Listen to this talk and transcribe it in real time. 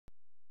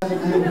Do you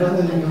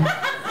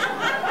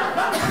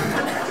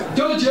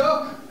want a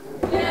joke?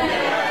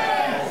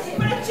 Yes!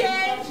 But a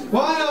change!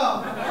 Why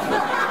not?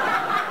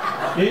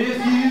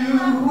 If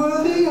you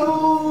were the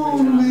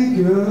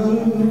only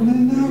girl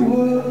in the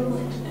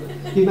world,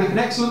 you'd make an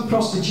excellent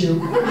prostitute.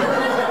 What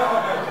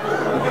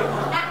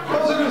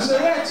was I going to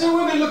say? Yeah, two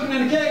women looking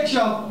in a cake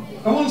shop,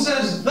 and one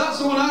says, "That's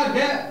the one I'd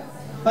get,"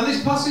 and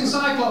this passing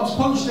Cyclops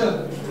punched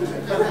her.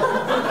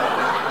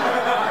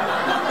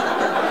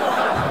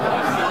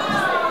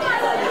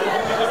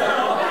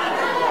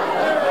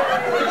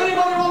 If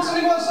anybody wants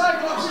any more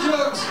Cyclops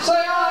jokes,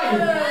 say aye!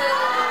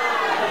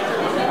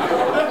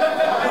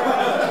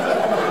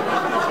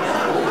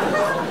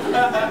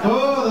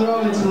 Oh, they're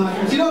all in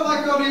tonight. If you don't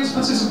like audience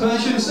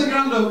participation, stick your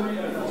hand up.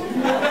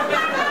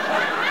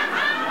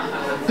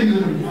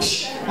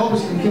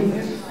 Always thinking.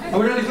 Are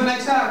we ready for the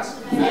next act?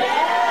 I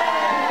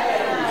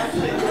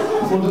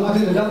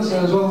did a dance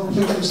there as well. I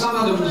think it was Sam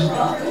Adams.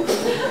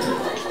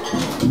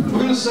 We're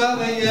going to start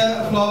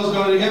the applause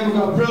going again. We've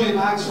got a brilliant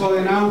act for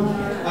you now.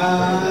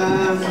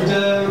 And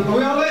are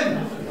we all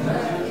in?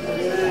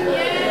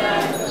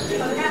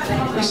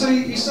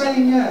 You're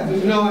saying yeah, but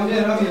you've no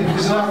idea, have you?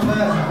 Because they're out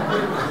there.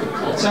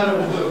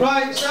 Terrible.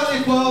 Right, start the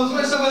applause.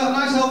 Let's have a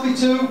nice healthy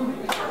two.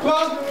 Come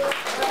on.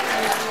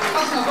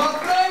 That's not bad.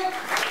 3.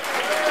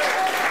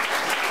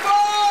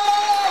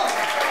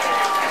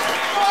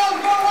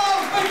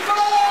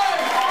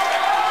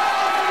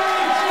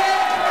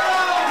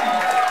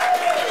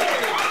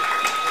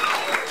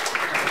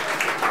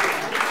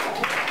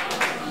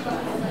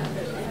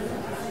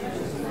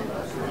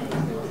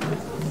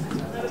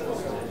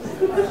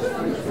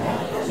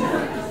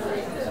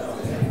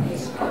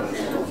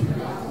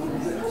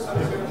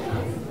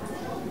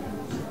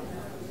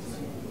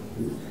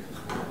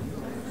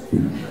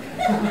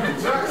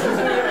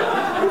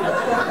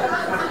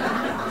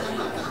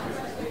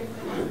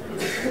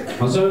 I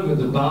was over at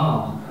the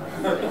bar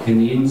in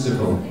the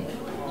interval.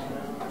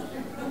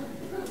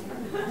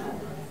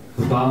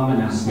 The barman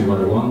asked me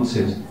what I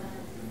wanted.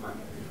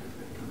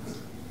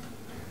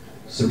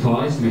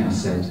 Surprised me, I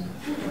said.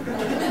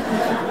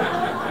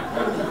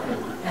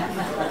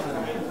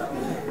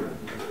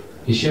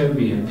 He showed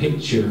me a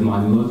picture of my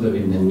mother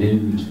in the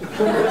nude.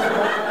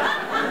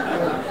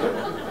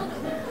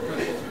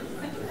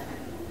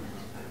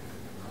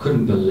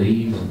 Couldn't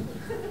believe it.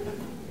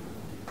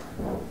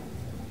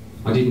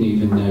 I didn't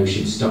even know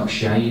she'd stopped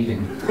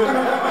shaving.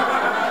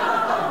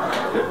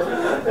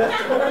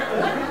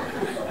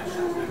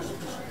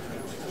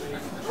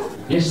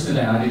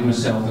 Yesterday I did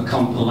myself a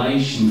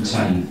compilation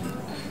tape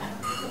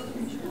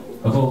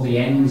of all the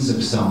ends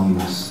of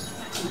songs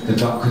that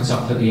got cut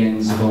off at the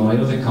ends of all my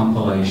other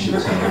compilation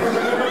tapes.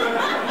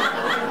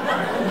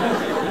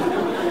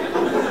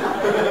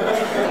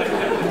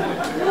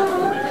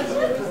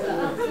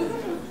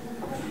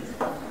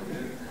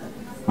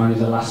 Only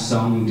the last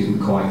song didn't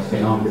quite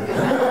fit on.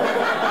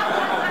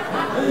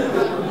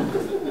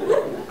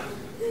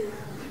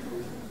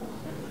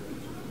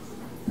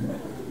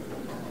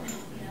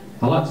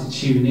 I like to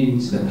tune in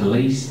to the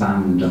police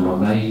band on my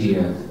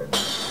radio.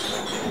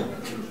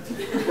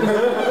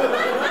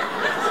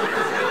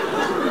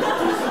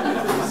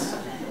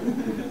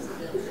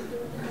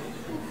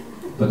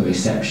 But the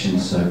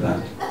reception's so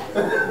bad.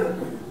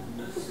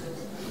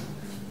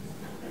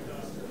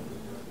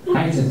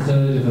 I ate a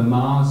third of a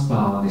Mars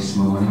bar this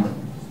morning.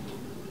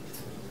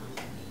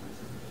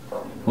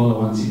 All I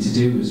wanted to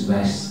do was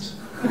rest.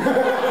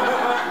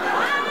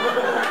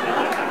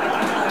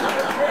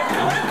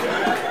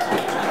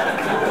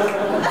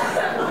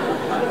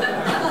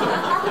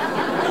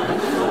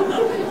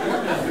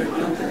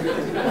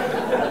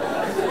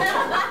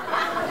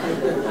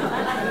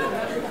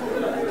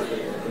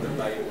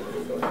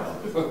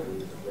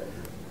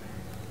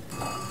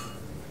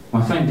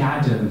 My friend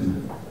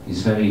Adam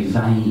is very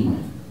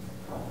vain.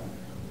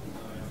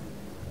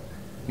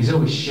 He's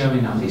always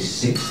showing off his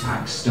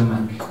six-pack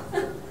stomach.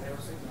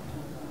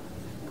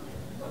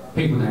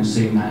 People don't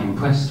seem that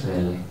impressed,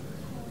 really.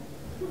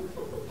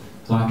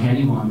 Like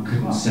anyone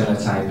couldn't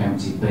sellotape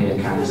empty beer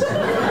cans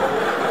together.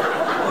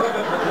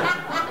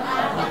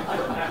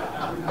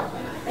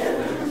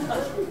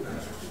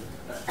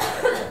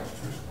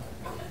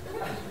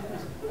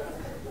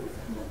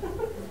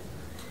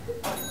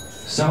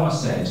 So I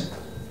said,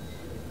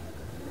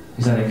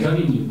 "Is that a gun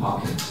in your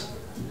pocket?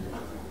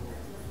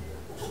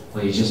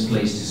 Or you're just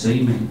pleased to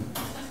see me?"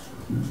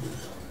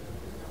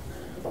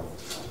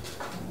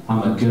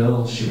 "I'm a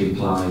girl," she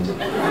replied.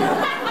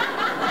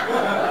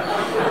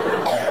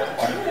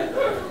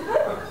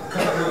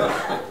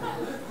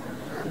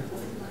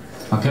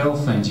 My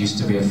girlfriend used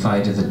to be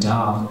afraid of the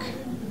dark.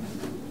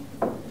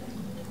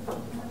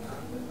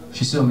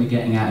 She saw me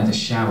getting out of the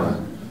shower,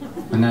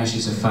 and now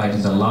she's afraid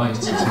of the light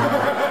as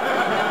well.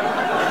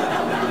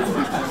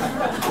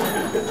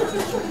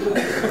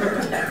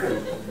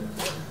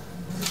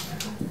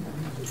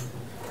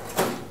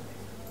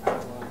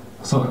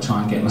 I thought I'd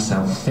try and get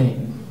myself fit.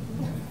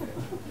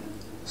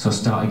 So I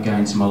started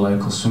going to my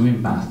local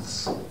swimming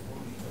baths.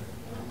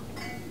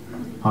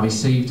 I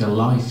received a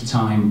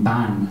lifetime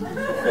ban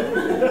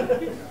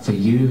for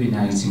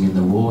urinating in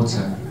the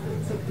water.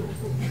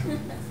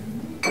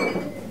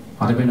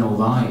 I'd have been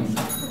alright,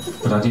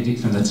 but I did it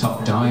from the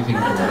top diving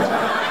board.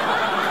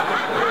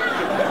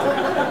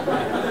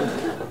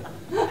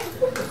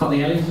 Got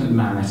the Elephant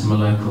Man at my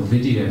local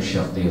video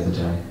shop the other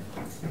day.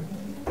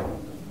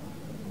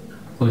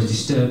 I was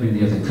disturbing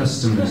the other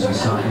customers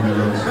reciting the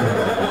Lord's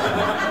Prayer.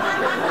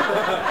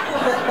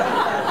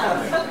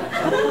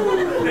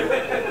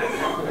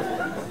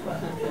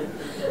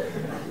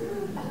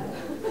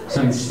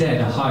 So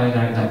instead, I hired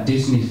out that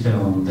Disney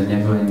film, The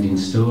Never-Ending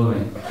Story.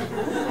 I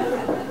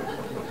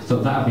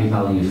thought that'd be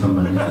value for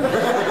money.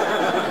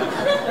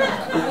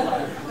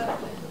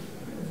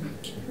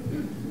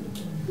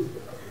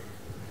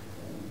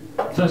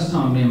 First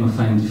time me and my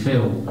friend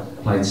Phil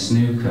played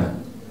snooker,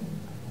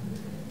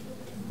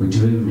 we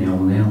drew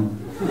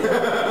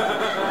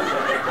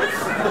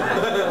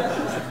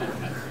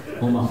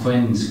 0-0. All my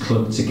friends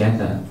clubbed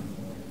together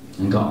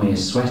and got me a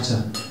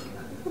sweater.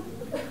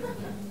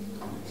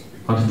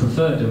 I'd have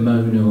preferred a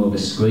moaner or a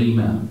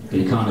screamer, but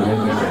you can't have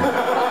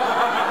everything.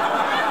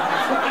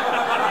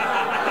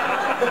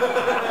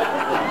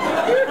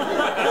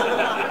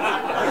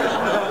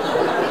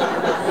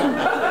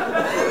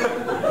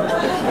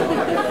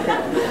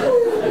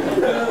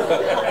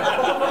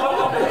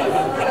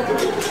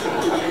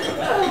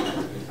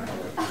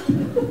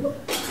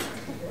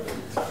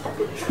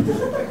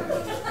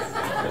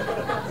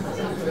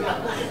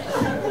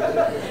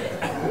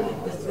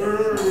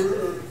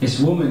 This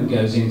woman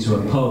goes into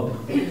a pub,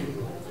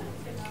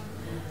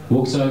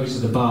 walks over to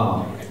the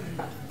bar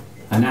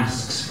and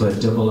asks for a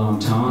double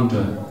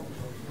entendre.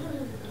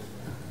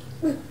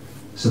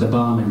 So the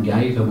barman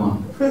gave her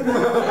one.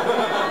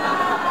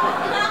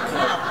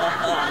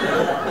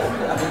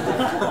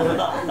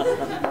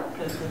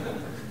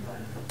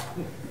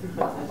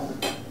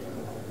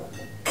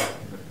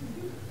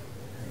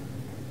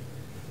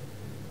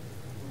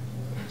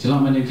 Do you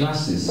like my new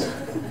glasses?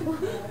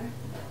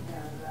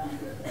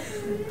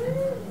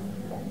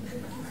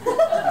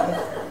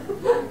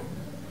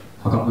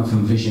 I got them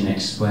from Vision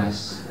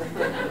Express.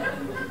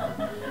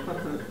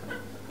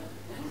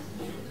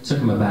 Took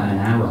them about an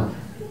hour.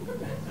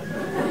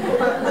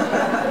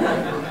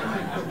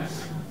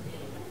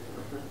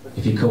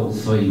 If you called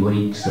 3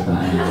 weeks,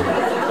 about an hour.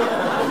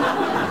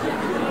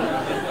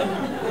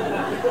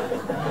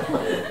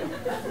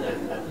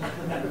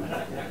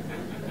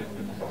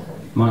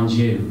 Mind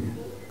you,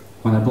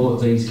 when I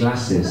bought these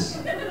glasses,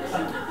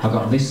 I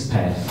got this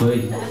pair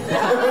free.